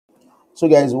So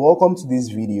guys, welcome to this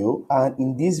video, and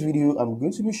in this video I'm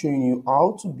going to be showing you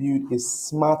how to build a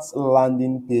smart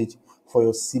landing page for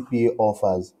your CPA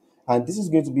offers. And this is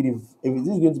going to be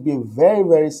a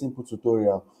very simple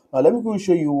tutorial. Now let me go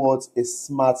show you what a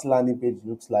smart landing page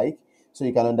looks like, so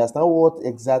you can understand what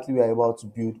exactly we are about to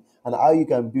build and how you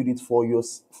can build it for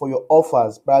your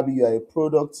offers. Probably you have a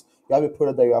product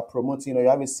that you are promoting, or you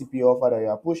have a CPA offer that you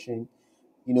are pushing.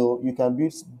 You can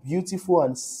build beautiful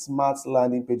and smart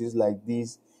landing pages like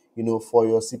this, for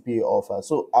your CPA offer.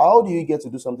 So how do you get to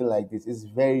do something like this? It's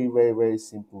very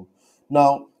simple.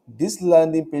 Now this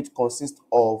landing page consists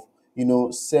of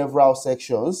several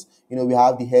sections. We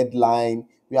have the headline,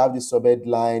 we have the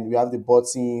subheadline, we have the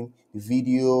button, the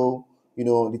video,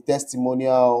 the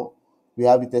testimonial, we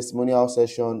have the testimonial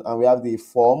session, and we have the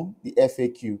form, the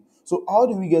FAQ. So how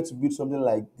do we get to build something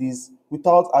like this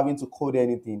without having to code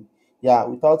anything? Yeah,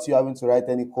 without you having to write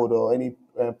any code or any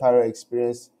prior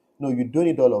experience. No, you don't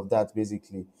need all of that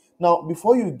basically. Now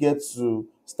before you get to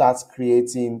start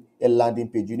creating a landing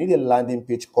page, you need a landing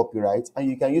page copyright, and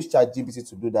you can use ChatGPT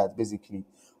to do that basically.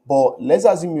 But let's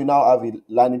assume you now have a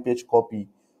landing page copy.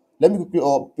 Let me quickly,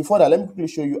 or before that, let me quickly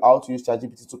show you how to use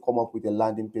ChatGPT to come up with a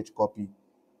landing page copy.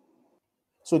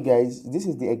 So guys, this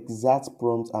is the exact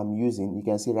prompt I'm using. You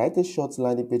can see, write a short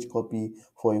landing page copy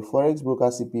for a forex broker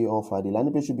CPA offer. The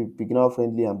landing page should be beginner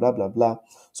friendly and blah blah blah.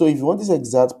 So if you want this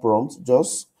exact prompt,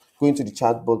 just go into the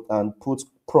chat box and put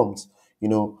prompt.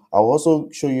 I'll also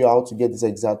show you how to get this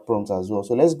exact prompt as well.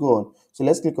 So let's go on. So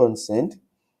let's click on send,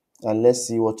 and let's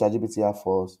see what ChatGPT have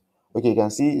for us. Okay, you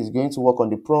can see it's going to work on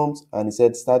the prompt, and it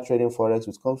said start trading forex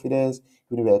with confidence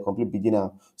even if you're a complete beginner.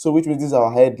 So which means this is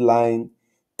our headline,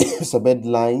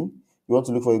 subheadline. You want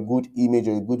to look for a good image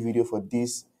or a good video for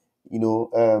this,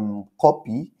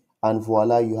 copy, and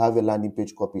voila, you have a landing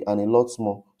page copy and a lot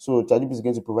more. So ChatGPT is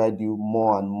going to provide you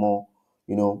more and more,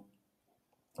 you know,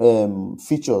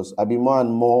 features. Be more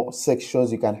and more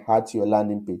sections you can add to your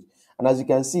landing page. And as you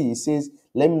can see, it says,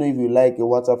 let me know if you like a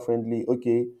WhatsApp friendly,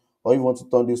 okay, or if you want to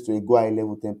turn this to a go high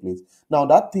level template. Now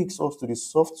that takes us to the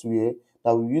software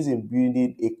that we use in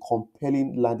building a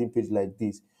compelling landing page like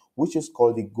this, which is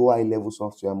called the go high level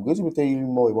software. I'm going to be telling you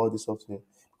more about this software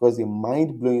because it's a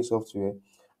mind-blowing software.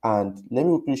 And let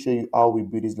me quickly show you how we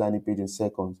build this landing page in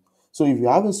seconds. So if you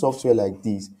have a software like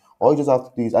this, all you just have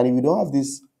to do is, and if you don't have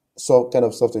this kind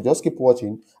of software, just keep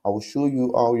watching. I will show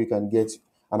you how you can get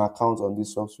an account on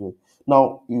this software.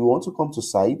 Now you want to come to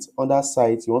site. On that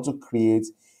site, you want to create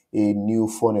a new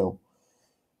funnel.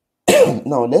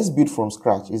 Now let's build from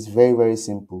scratch. It's very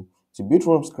simple. To build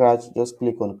from scratch, just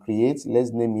click on create.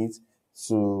 Let's name it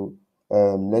to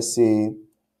let's say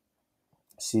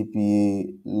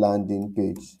CPA landing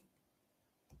page.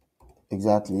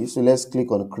 Exactly. So let's click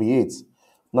on create.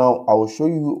 Now I will show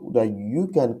you that you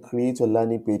can create a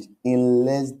landing page in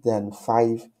less than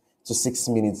 5 to 6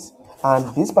 minutes.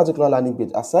 And this particular landing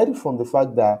page, aside from the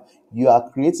fact that you are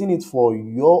creating it for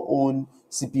your own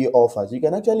CPA offers, you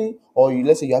can actually,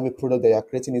 let's say you have a product that you are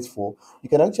creating it for, you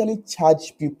can actually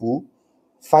charge people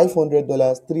 $500,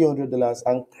 $300,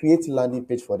 and create landing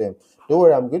page for them. Don't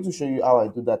worry, I'm going to show you how I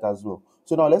do that as well.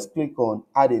 So now let's click on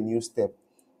add a new step.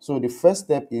 So the first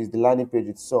step is the landing page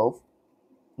itself.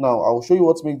 Now I will show you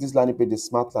what makes this landing page a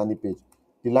smart landing page.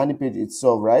 The landing page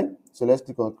itself, right? So let's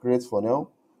click on create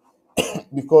funnel,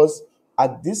 because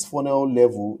at this funnel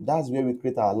level, that's where we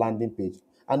create our landing page.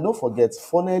 And don't forget,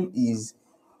 funnel is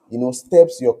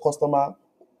steps your customer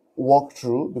walk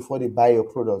through before they buy your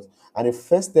product. And the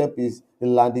first step is the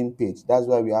landing page. That's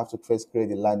why we have to first create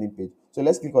the landing page. So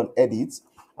let's click on edit,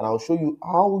 and I'll show you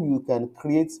how you can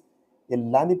create a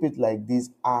landing page like this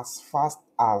as fast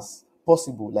as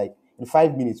possible. Like in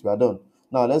 5 minutes, we are done.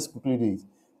 Now let's quickly do it.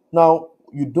 Now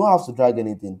you don't have to drag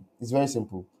anything. It's very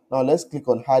simple. Now let's click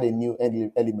on add a new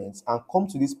elements and come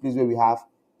to this place where we have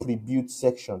preview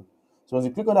section. So once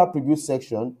you click on that preview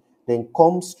section, then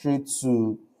come straight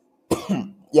to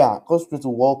come straight to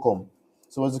welcome.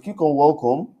 So once you click on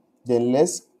welcome, then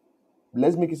let's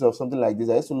make use of something like this.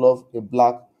 I used to love a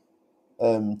black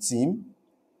theme,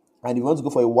 and if you want to go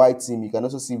for a white theme, you can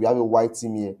also see we have a white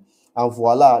theme here. And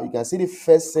voila, you can see the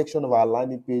first section of our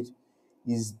landing page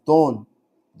is done.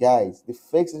 Guys, the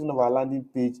first section of our landing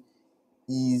page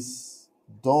is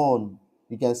done.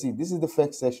 You can see this is the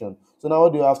first section. So now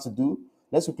what do you have to do?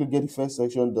 Let's quickly get the first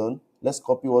section done. Let's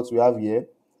copy what we have here.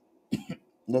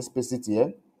 Let's paste it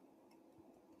here.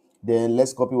 Then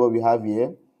let's copy what we have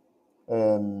here.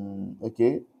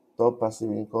 Okay, top passive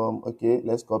income. Okay,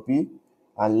 let's copy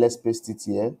and let's paste it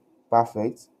here.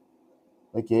 Perfect.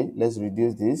 Okay, let's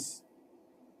reduce this.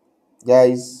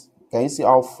 Guys, can you see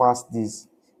how fast this?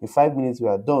 In 5 minutes we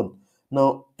are done.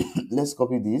 Now let's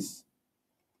copy this.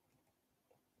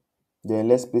 Then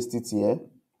let's paste it here.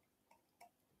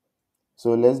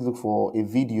 So let's look for a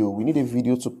video. We need a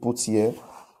video to put here.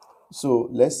 So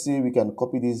let's say we can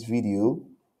copy this video.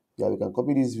 Yeah, we can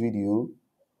copy this video.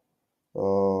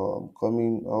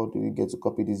 Coming, how do we get to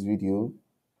copy this video?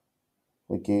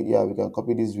 Okay, yeah, we can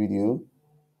copy this video.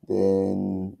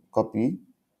 Then copy.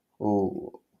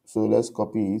 Oh, so let's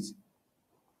copy it.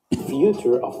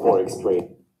 Future of Forex trade.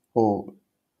 Oh,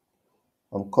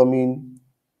 I'm coming.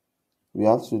 We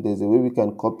have to, there's a way we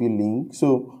can copy link.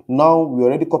 So now we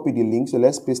already copied the link. So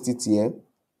let's paste it here.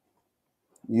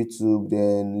 YouTube,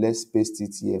 then let's paste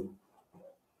it here.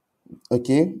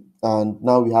 Okay, and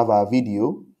now we have our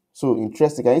video. So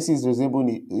interesting. Can you see it's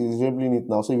resembling it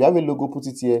now? So if you have a logo, put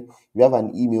it here. If you have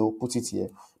an email, put it here.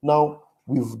 Now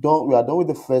we are done with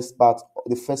the first part,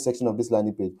 the first section of this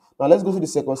landing page. Now let's go to the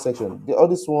second section. The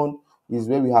other one is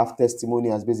where we have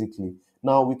testimonials basically.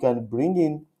 Now we can bring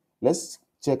in, let's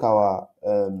check our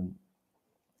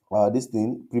this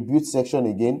thing, preview section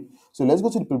again. So let's go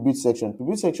to the preview section.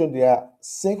 Preview section, there are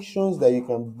sections that you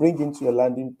can bring into your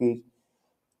landing page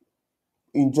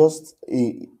in just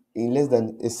in less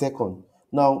than a second.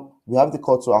 Now we have the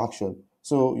call to action.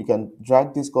 So you can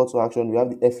drag this call to action. We have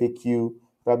the FAQ,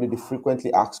 probably the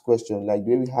frequently asked question, like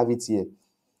the way we have it here.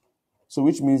 So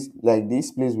which means like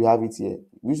this place we have it here,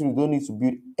 which we don't need to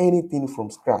build anything from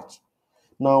scratch.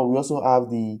 Now we also have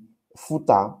the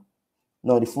footer.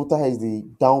 Now the footer is the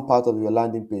down part of your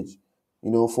landing page. You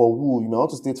know, for who, you know how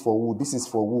to state for who, this is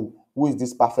for who, who is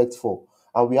this perfect for?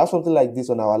 And we have something like this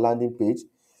on our landing page.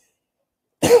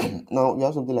 Now we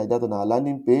have something like that on our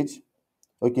landing page.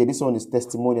 Okay, this one is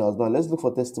testimonials. Now let's look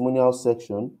for testimonial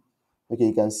section. Okay,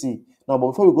 you can see. Now,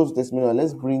 but before we go to testimonial,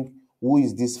 let's bring who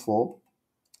is this for.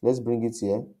 Let's bring it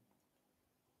here.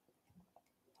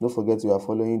 Don't forget you are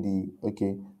following the,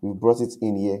 okay, we brought it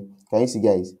in here. Can you see,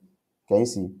 guys? Can you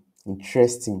see?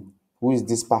 Interesting. Who is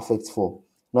this perfect for?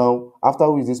 Now, after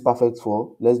who is this perfect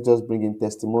for, let's just bring in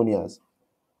testimonials.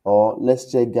 Or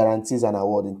let's check guarantees and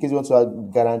award. In case you want to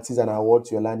add guarantees and award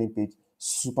to your landing page,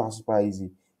 super easy.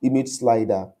 Image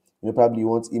slider. You know, probably you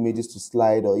want images to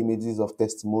slide or images of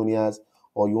testimonials,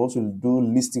 or you want to do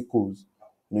listicles.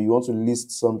 You know, you want to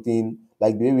list something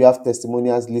like the way we have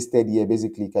testimonials listed here.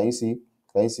 Basically, can you see?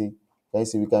 Can you see? Can you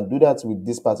see? We can do that with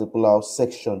this particular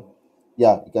section.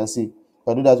 Yeah, you can see. You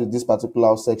can do that with this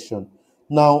particular section.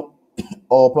 Now,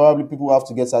 or probably people have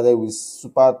to get started with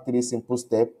super three simple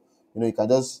step. You know, you can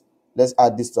just, let's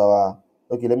add this to our,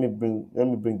 okay, let me bring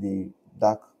the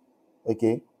dark.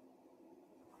 Okay,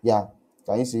 yeah,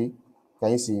 can you see?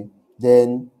 Can you see?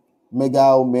 Then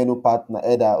mega menu partner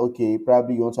header. Okay,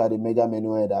 probably you want to add a mega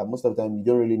menu header. Most of the time you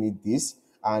don't really need this.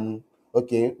 And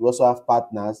okay, we also have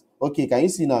partners. Okay, can you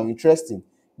see now? Interesting.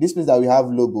 This place that we have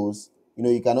logos, you know,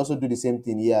 you can also do the same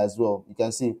thing here as well. You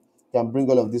can see, you can bring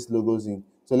all of these logos in.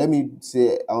 So let me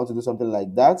say I want to do something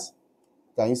like that.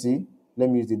 Can you see? Let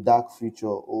me use the dark feature.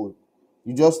 Oh,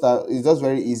 you just it's just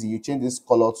very easy. You change this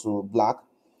color to black.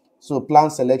 So plan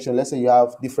selection, let's say you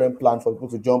have different plan for people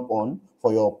to jump on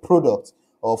for your product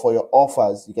or for your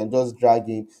offers, you can just drag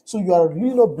in. So you are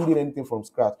really not building anything from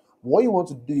scratch. What you want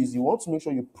to do is you want to make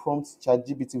sure you prompt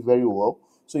ChatGPT very well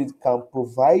so it can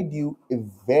provide you a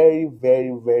very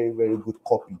good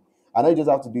copy. And all you just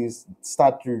have to do is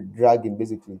start dragging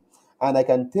basically. And I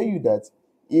can tell you that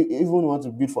even you want to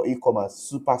build for e-commerce,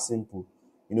 super simple.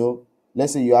 You know,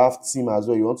 let's say you have team as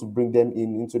well, you want to bring them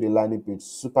in into the landing page,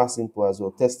 super simple as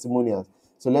well. Testimonials.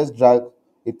 So let's drag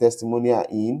a testimonial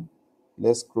in.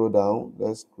 Let's scroll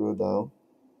down.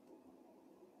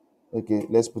 Okay,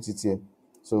 let's put it here.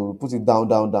 So we put it down.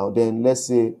 Then let's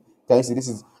say, can you see this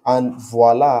is, and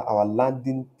voila, our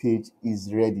landing page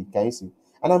is ready. Can you see?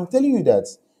 And I'm telling you that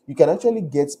you can actually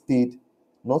get paid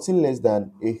nothing less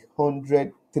than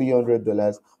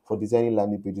 $300 for designing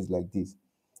landing pages like this.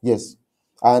 Yes.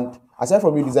 And aside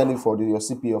from you designing for your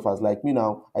CPA offers, like me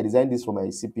now, I designed this for my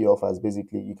CPA offers,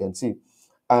 basically, you can see.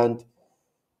 And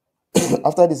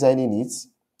after designing it,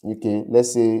 okay,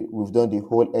 let's say we've done the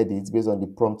whole edit based on the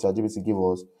prompt ChatGPT give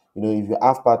us. You know, if you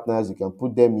have partners, you can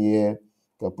put them here.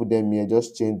 You can put them here.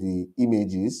 Just change the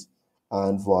images,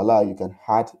 and voila, you can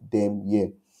add them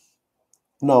here.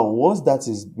 Now, once that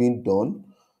is being done,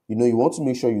 you know, you want to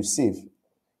make sure you save.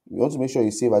 You want to make sure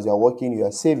you save as you are working. You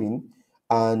are saving,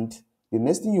 and the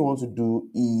next thing you want to do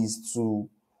is to,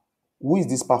 who is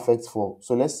this perfect for?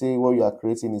 So let's say what you are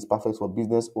creating is perfect for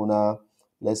business owner,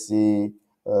 let's say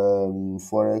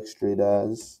forex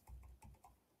traders.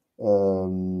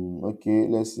 Okay,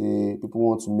 let's say people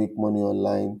want to make money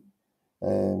online.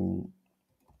 Um,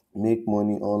 make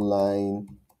money online.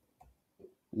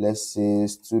 Let's say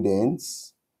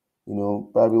students.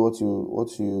 Probably what you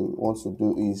want to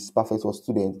do is perfect for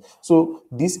students. So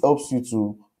this helps you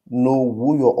to know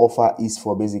who your offer is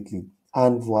for, basically.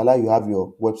 And voila, you have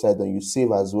your website, and you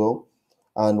save as well.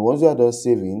 And once you are done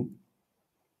saving,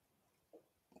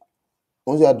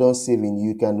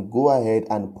 you can go ahead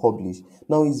and publish.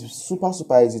 Now it's super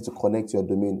super easy to connect your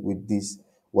domain with this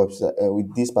website,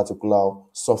 with this particular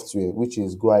software, which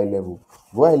is Go High Level.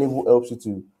 Go High Level helps you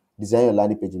to design your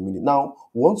landing page in minutes. Now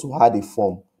we want to add a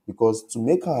form, because to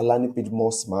make our landing page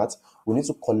more smart, we need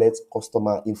to collect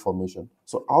customer information.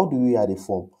 So how do we add a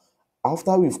form?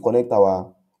 After we've connect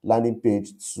our landing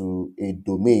page to a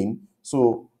domain,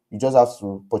 so you just have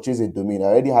to purchase a domain. I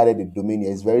already added a domain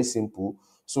here. It's very simple.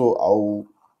 So I'll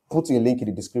put a link in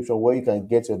the description where you can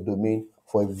get your domain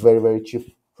for a very very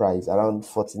cheap price, around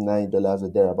 $49 or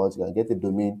thereabouts. You can get a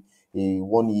domain, a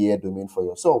 1 year domain for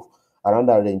yourself, around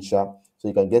that range, sha. So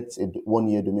you can get a 1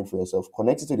 year domain for yourself,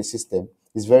 connect it to the system.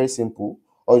 It's very simple.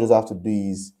 All you just have to do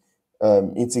is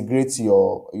integrate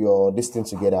your this thing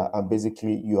together, and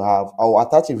basically you have, I'll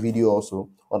attach a video also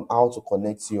on how to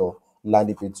connect your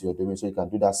landing page to your domain, so you can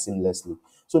do that seamlessly.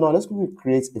 So now let's quickly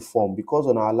create a form, because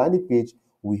on our landing page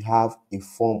we have a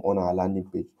form on our landing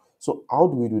page. So how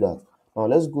do we do that? Now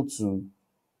let's go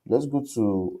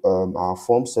to our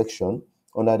form section.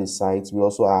 Under the site, we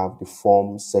also have the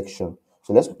form section.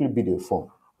 So let's quickly build a form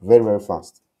very very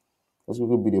fast. Let's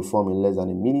quickly build a form in less than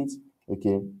a minute.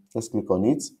 Okay, let's click on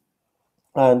it.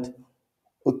 And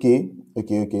okay.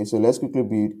 So let's quickly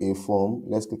build a form.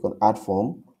 Let's click on add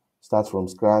form, start from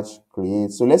scratch,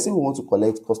 create. So let's say we want to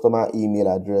collect customer email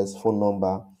address, phone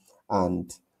number,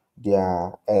 and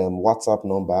their WhatsApp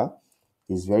number.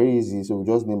 It's very easy. So we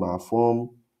just name our form.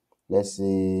 Let's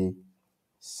say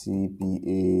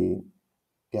CPA,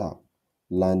 yeah,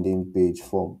 landing page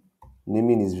form.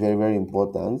 Naming is very very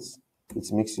important. It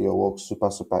makes your work super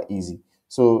super easy.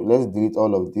 So let's delete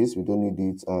all of this. We don't need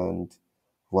it. And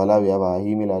voila, we have our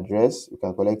email address. We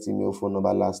can collect email, phone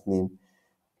number, last name,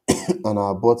 and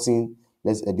our button.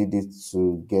 Let's edit it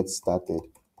to get started.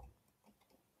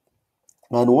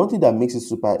 And one thing that makes it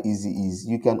super easy is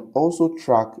you can also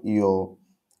track your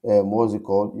what's it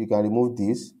called? You can remove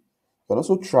this. You can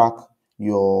also track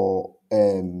your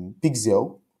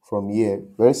pixel from here.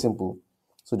 Very simple.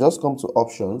 So just come to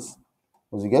options.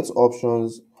 Once you get to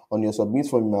options, on your submit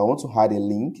form, you might want to add a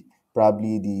link,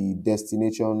 probably the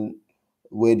destination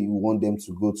where you want them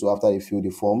to go to after they fill the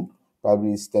form.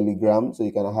 Probably it's Telegram, so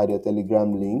you can add your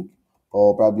Telegram link,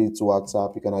 or probably to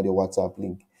WhatsApp, you can add your WhatsApp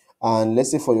link. And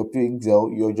let's say for your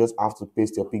pixel, you just have to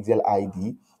paste your pixel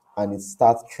ID, and it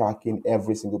starts tracking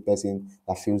every single person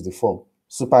that fills the form.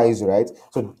 Super easy, right?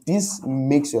 So this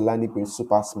makes your landing page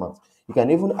super smart. You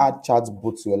can even add chat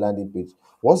bot to your landing page.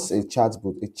 What's a chat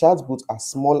bot? A chat bot, a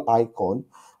small icon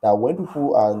that when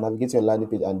people are navigating your landing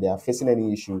page and they are facing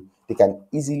any issue, they can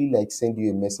easily like send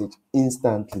you a message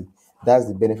instantly. That's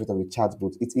the benefit of a chat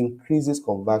bot. It increases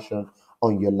conversion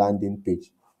on your landing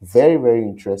page. Very very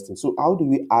interesting. So how do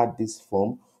we add this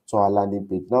form to our landing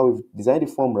page? Now we've designed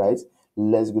the form, right?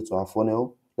 Let's go to our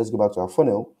funnel. Let's go back to our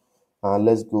funnel, and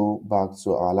let's go back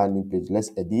to our landing page.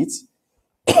 Let's edit.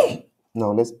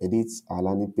 Now let's edit our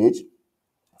landing page.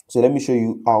 So let me show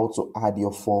you how to add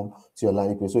your form to your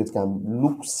landing page so it can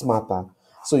look smarter.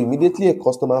 So immediately a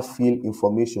customer fill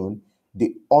information,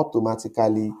 they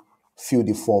automatically fill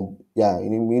the form. Yeah,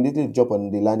 and immediately jump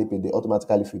on the landing page, they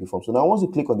automatically fill the form. So now once you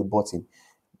click on the button,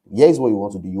 here is what you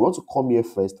want to do. You want to come here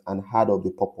first and add up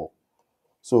the pop-up.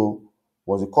 So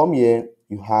once you come here,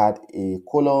 you had a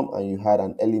column and you had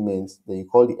an element, then you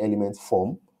call the element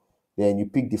form. Then you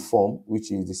pick the form,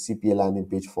 which is the CPA landing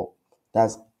page form.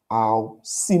 That's how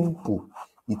simple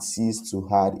it is to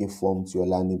add a form to your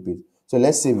landing page. So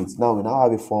let's save it. Now we now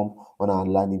have a form on our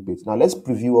landing page. Now let's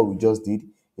preview what we just did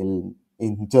in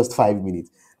just 5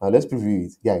 minutes. Now let's preview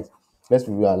it, guys. Let's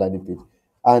preview our landing page.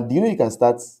 And you can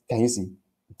start. Can you see?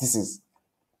 This is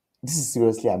this is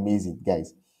seriously amazing,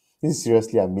 guys. This is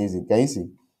seriously amazing. Can you see?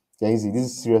 Can you see? This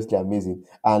is seriously amazing.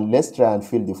 And let's try and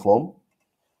fill the form.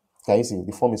 Can you see?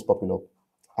 The form is popping up.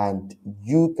 And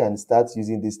you can start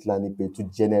using this landing page to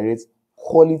generate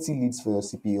quality leads for your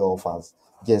CPA offers.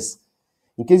 Yes.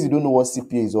 In case you don't know what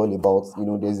CPA is all about,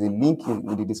 there's a link in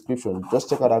the description. Just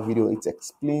check out that video. It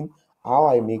explains how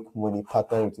I make money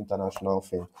partnering with international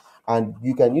firms. And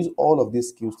you can use all of these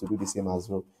skills to do the same as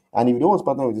well. And if you don't want to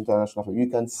partner with international firms, you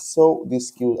can sell these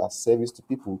skills as service to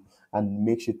people and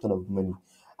make a ton of money.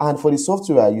 And for the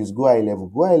software I use, Go High Level.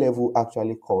 Go High Level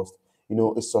actually costs,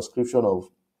 a subscription of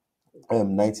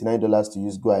 $99 to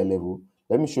use Go High Level.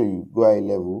 Let me show you Go High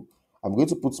Level. I'm going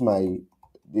to put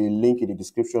the link in the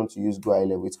description to use Go High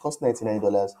Level. It costs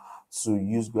 $99 to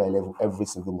use Go Level every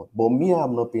single month. But me,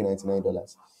 I'm not paying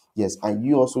 $99. Yes, and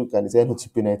you also can decide not to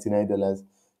pay $99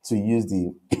 to use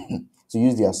the to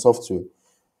use their software.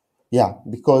 Yeah,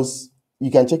 because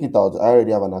you can check it out. I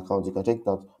already have an account. You can check it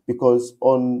out because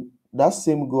on that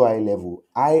same Go High Level,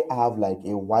 I have like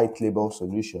a white label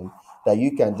solution that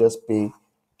you can just pay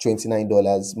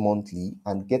 $29 monthly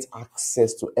and get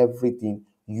access to everything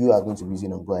you are going to be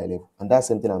using on Go High Level. And that's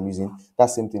something I'm using.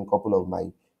 That's same thing. Couple of my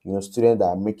students that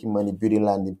are making money building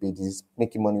landing pages,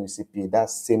 making money with CPA.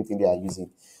 That's same thing they are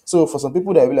using. So for some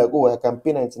people that will be like, oh, I can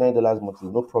pay $99 monthly,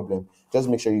 no problem. Just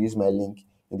make sure you use my link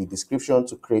in the description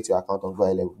to create your account on Go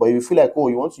Level. But if you feel like, oh,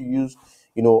 you want to use,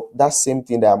 that same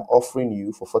thing that I'm offering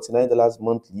you for $49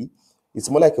 monthly, it's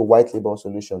more like a white label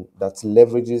solution that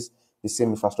leverages the same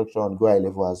infrastructure on Go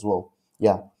Level as well.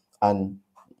 Yeah. And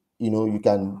you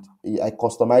can I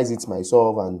customize it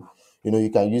myself, and you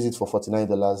can use it for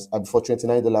 $49 and for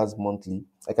 $29 monthly.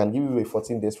 I can give you a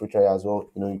 14 days free trial as well.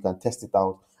 You can test it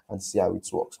out and see how it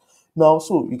works. Now,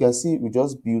 so you can see we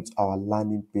just built our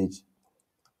landing page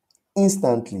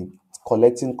instantly,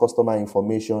 collecting customer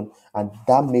information, and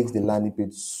that makes the landing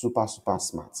page super super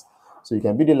smart. So you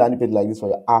can build a landing page like this for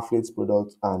your affiliate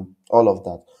product and all of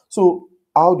that. So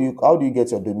how do you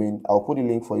get your domain? I'll put a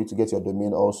link for you to get your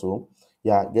domain also.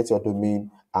 Yeah, get your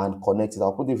domain and connect it.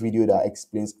 I'll put a video that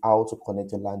explains how to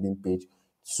connect your landing page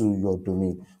to your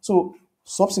domain. So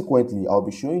subsequently, I'll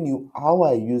be showing you how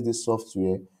I use this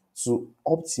software to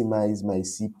optimize my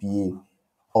CPA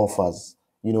offers,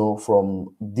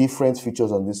 from different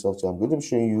features on this software. I'm going to be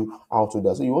showing you how to do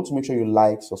that. So you want to make sure you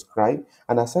like, subscribe,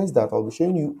 and aside that, I'll be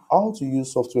showing you how to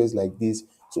use softwares like this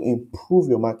to improve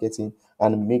your marketing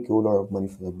and make a whole lot of money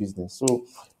for your business. So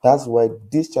that's why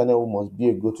this channel must be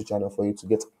a go-to channel for you to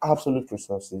get absolute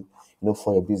resources,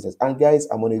 for your business. And guys,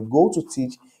 I'm on a go to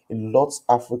teach a lot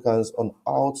of Africans on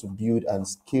how to build and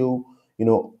scale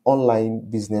online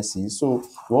businesses. So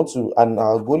we want to, and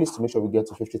our goal is to make sure we get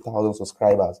to 50,000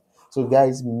 subscribers. So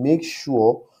guys, make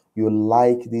sure you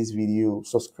like this video,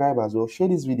 subscribe as well, share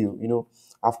this video.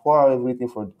 I've poured out everything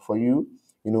for you.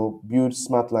 Build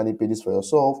smart landing pages for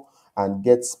yourself and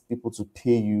get people to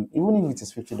pay you. Even if it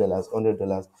is $50,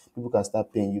 $100, people can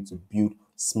start paying you to build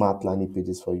smart landing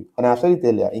pages for you. And I've said it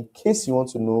earlier, in case you want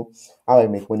to know how I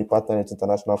make money partner with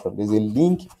international firm, there's a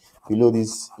link below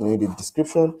this, in the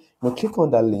description. Click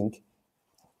on that link,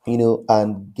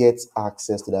 and get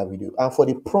access to that video. And for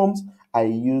the prompt I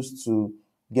use to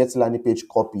get landing page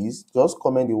copies, just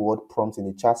comment the word prompt in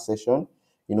the chat session.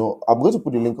 I'm going to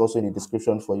put the link also in the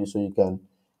description for you, so you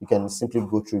can simply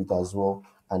go through it as well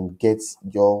and get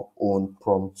your own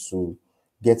prompt to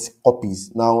get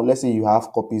copies. Now, let's say you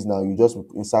have copies now, you just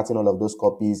inserting all of those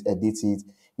copies, edit it.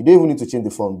 You don't even need to change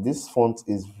the font. This font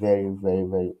is very, very,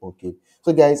 very okay.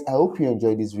 So guys, I hope you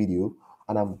enjoyed this video,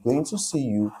 and I'm going to see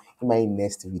you in my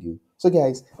next video. So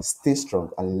guys, stay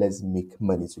strong and let's make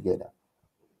money together.